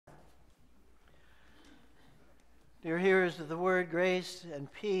Dear hearers of the word, grace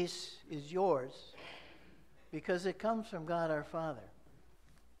and peace is yours because it comes from God our Father,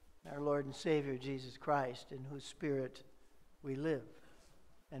 our Lord and Savior Jesus Christ, in whose Spirit we live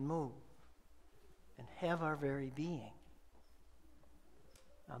and move and have our very being.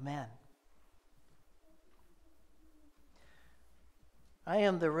 Amen. I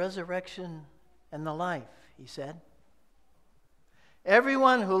am the resurrection and the life, he said.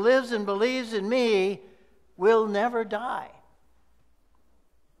 Everyone who lives and believes in me will never die.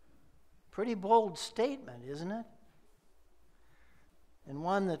 Pretty bold statement, isn't it? And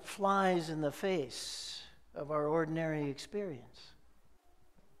one that flies in the face of our ordinary experience.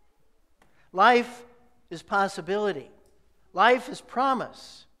 Life is possibility. Life is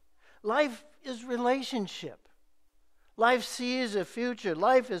promise. Life is relationship. Life sees a future.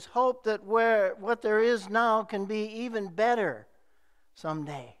 Life is hope that what there is now can be even better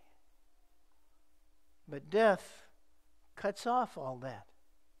someday. But death cuts off all that.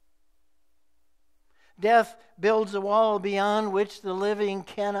 Death builds a wall beyond which the living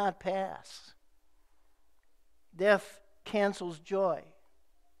cannot pass. Death cancels joy.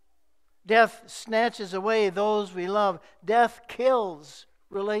 Death snatches away those we love. Death kills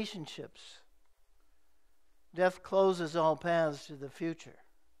relationships. Death closes all paths to the future.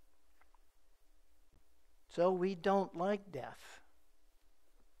 So we don't like death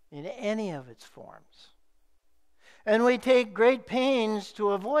in any of its forms. And we take great pains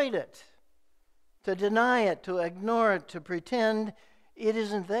to avoid it, to deny it, to ignore it, to pretend it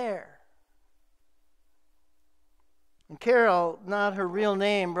isn't there. And Carol, not her real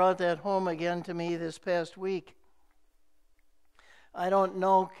name, brought that home again to me this past week. I don't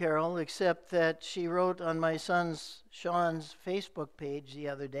know Carol, except that she wrote on my son Sean's Facebook page the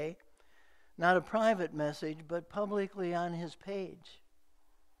other day, not a private message, but publicly on his page.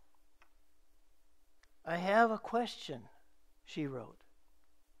 I have a question, she wrote.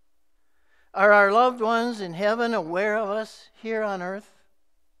 Are our loved ones in heaven aware of us here on earth?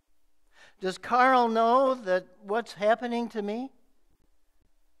 Does Carl know that what's happening to me?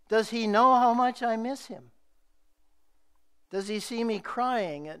 Does he know how much I miss him? Does he see me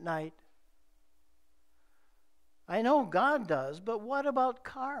crying at night? I know God does, but what about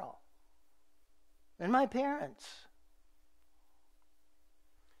Carl and my parents?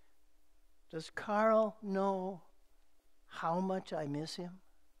 Does Carl know how much I miss him?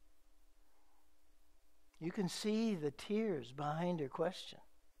 You can see the tears behind her question.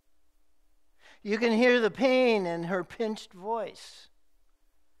 You can hear the pain in her pinched voice.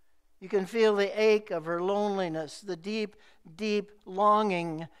 You can feel the ache of her loneliness, the deep, deep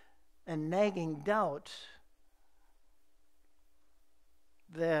longing and nagging doubt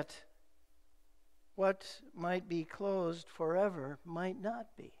that what might be closed forever might not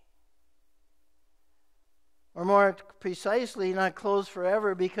be. Or more precisely, not closed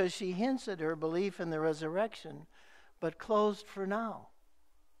forever because she hints at her belief in the resurrection, but closed for now.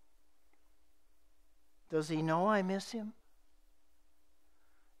 Does he know I miss him?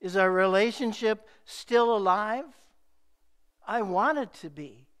 Is our relationship still alive? I want it to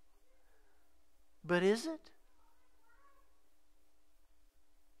be. But is it?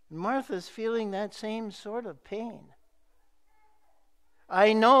 Martha's feeling that same sort of pain.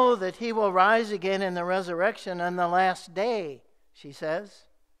 I know that he will rise again in the resurrection on the last day, she says.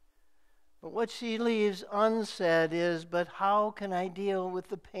 But what she leaves unsaid is, but how can I deal with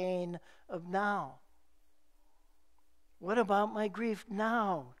the pain of now? What about my grief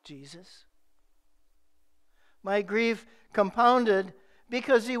now, Jesus? My grief compounded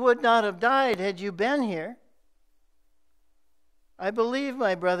because he would not have died had you been here. I believe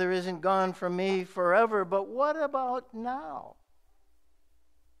my brother isn't gone from me forever, but what about now?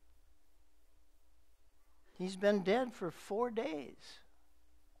 He's been dead for 4 days.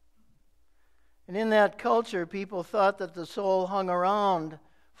 And in that culture, people thought that the soul hung around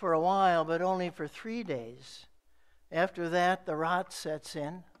for a while, but only for 3 days. After that, the rot sets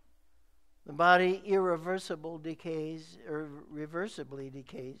in. The body irreversibly decays.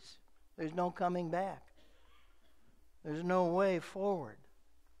 There's no coming back. There's no way forward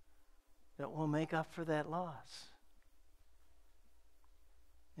that will make up for that loss.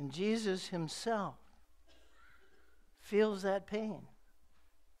 And Jesus himself feels that pain.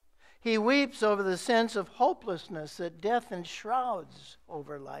 He weeps over the sense of hopelessness that death enshrouds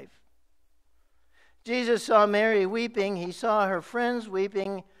over life. Jesus saw Mary weeping, he saw her friends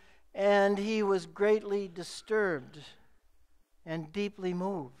weeping, and he was greatly disturbed and deeply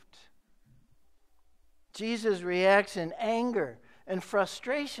moved. Jesus reacts in anger and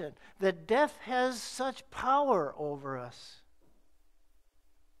frustration that death has such power over us.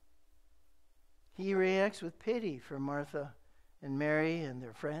 He reacts with pity for Martha and Mary and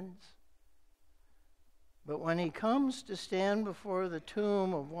their friends. But when he comes to stand before the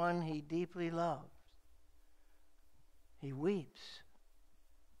tomb of one he deeply loves, he weeps.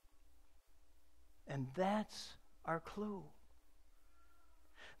 And that's our clue.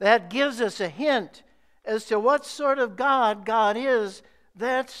 That gives us a hint as to what sort of God God is.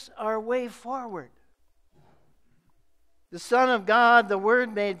 That's our way forward. The Son of God, the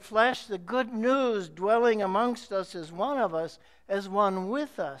Word made flesh, the good news dwelling amongst us as one of us, as one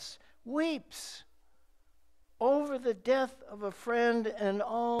with us, weeps over the death of a friend and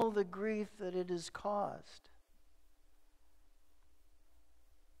all the grief that it has caused.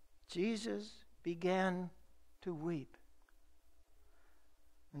 Jesus began to weep.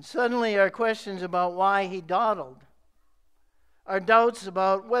 And suddenly our questions about why he dawdled, our doubts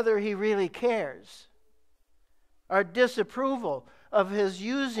about whether he really cares, our disapproval of his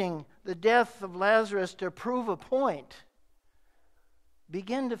using the death of Lazarus to prove a point,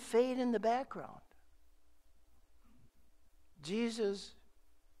 begin to fade in the background. Jesus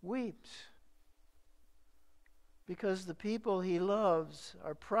weeps because the people he loves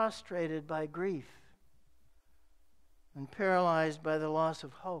are prostrated by grief and paralyzed by the loss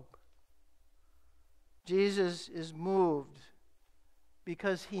of hope. Jesus is moved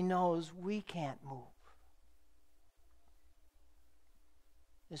because he knows we can't move.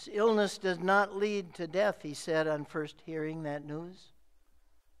 This illness does not lead to death, he said on first hearing that news.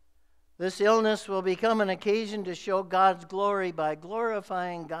 This illness will become an occasion to show God's glory by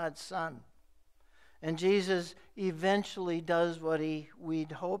glorifying God's Son. And Jesus eventually does what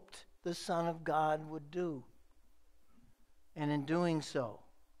we'd hoped the Son of God would do. And in doing so,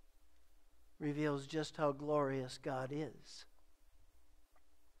 reveals just how glorious God is.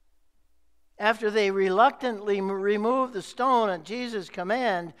 After they reluctantly remove the stone at Jesus'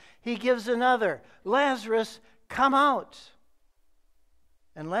 command, he gives another, Lazarus, come out.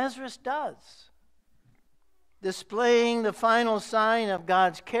 And Lazarus does, displaying the final sign of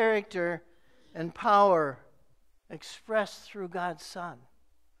God's character and power expressed through God's Son.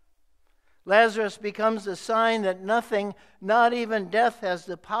 Lazarus becomes the sign that nothing, not even death, has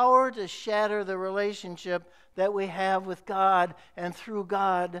the power to shatter the relationship that we have with God and through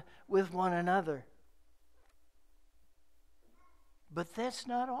God with one another. But that's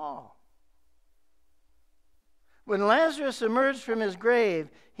not all. When Lazarus emerged from his grave,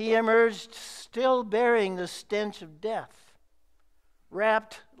 he emerged still bearing the stench of death,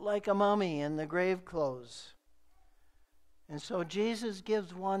 wrapped like a mummy in the grave clothes. And so Jesus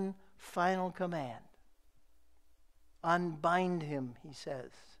gives one final command. Unbind him, he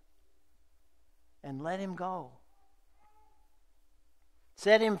says, and let him go.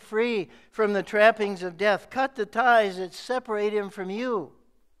 Set him free from the trappings of death. Cut the ties that separate him from you.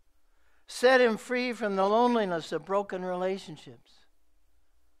 Set him free from the loneliness of broken relationships,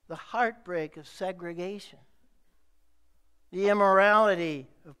 the heartbreak of segregation, the immorality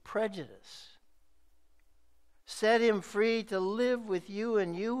of prejudice. Set him free to live with you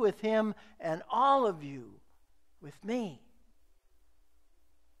and you with him and all of you with me.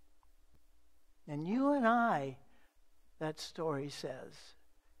 And you and I, that story says,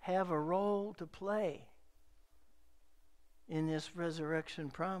 have a role to play in this resurrection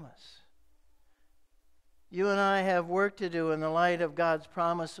promise. You and I have work to do in the light of God's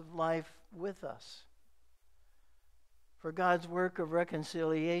promise of life with us. For God's work of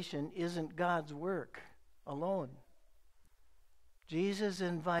reconciliation isn't God's work alone. Jesus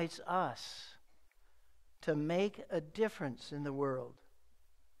invites us to make a difference in the world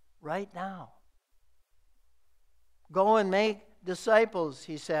right now. Go and make disciples,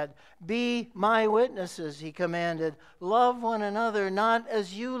 he said. Be my witnesses, he commanded. Love one another not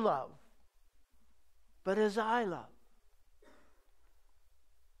as you love, but as I love.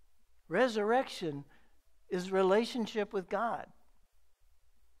 Resurrection is relationship with God.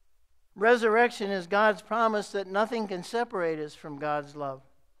 Resurrection is God's promise that nothing can separate us from God's love.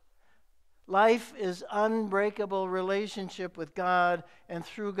 Life is unbreakable relationship with God and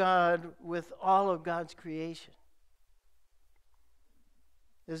through God with all of God's creation.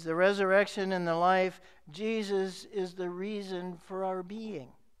 Is the resurrection and the life, Jesus is the reason for our being,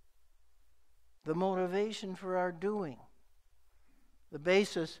 the motivation for our doing, the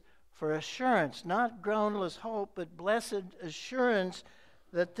basis for assurance, not groundless hope, but blessed assurance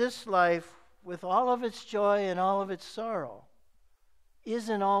that this life, with all of its joy and all of its sorrow,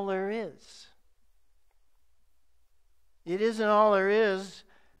 isn't all there is. It isn't all there is,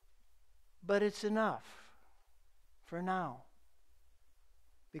 but it's enough for now,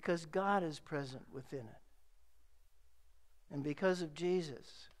 because God is present within it. And because of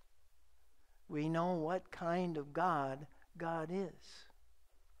Jesus, we know what kind of God God is.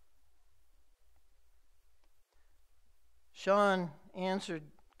 Sean answered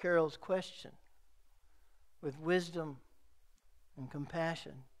Carol's question with wisdom and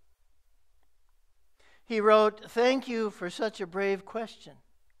compassion. He wrote, "Thank you for such a brave question.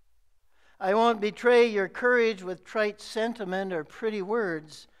 I won't betray your courage with trite sentiment or pretty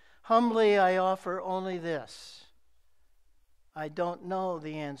words. Humbly, I offer only this. I don't know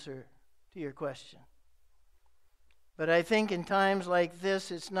the answer to your question. But I think in times like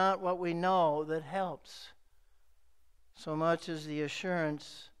this, it's not what we know that helps so much as the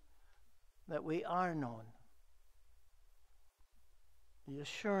assurance that we are known. The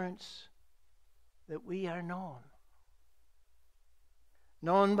assurance that we are known.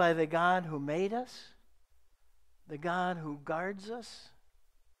 Known by the God who made us, the God who guards us,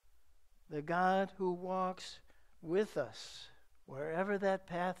 the God who walks with us wherever that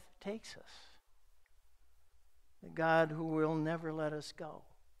path takes us, the God who will never let us go.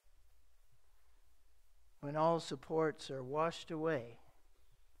 When all supports are washed away,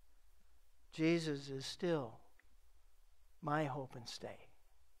 Jesus is still my hope and stay.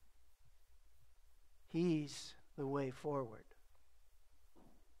 He's the way forward,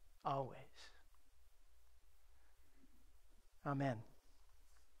 always. Amen.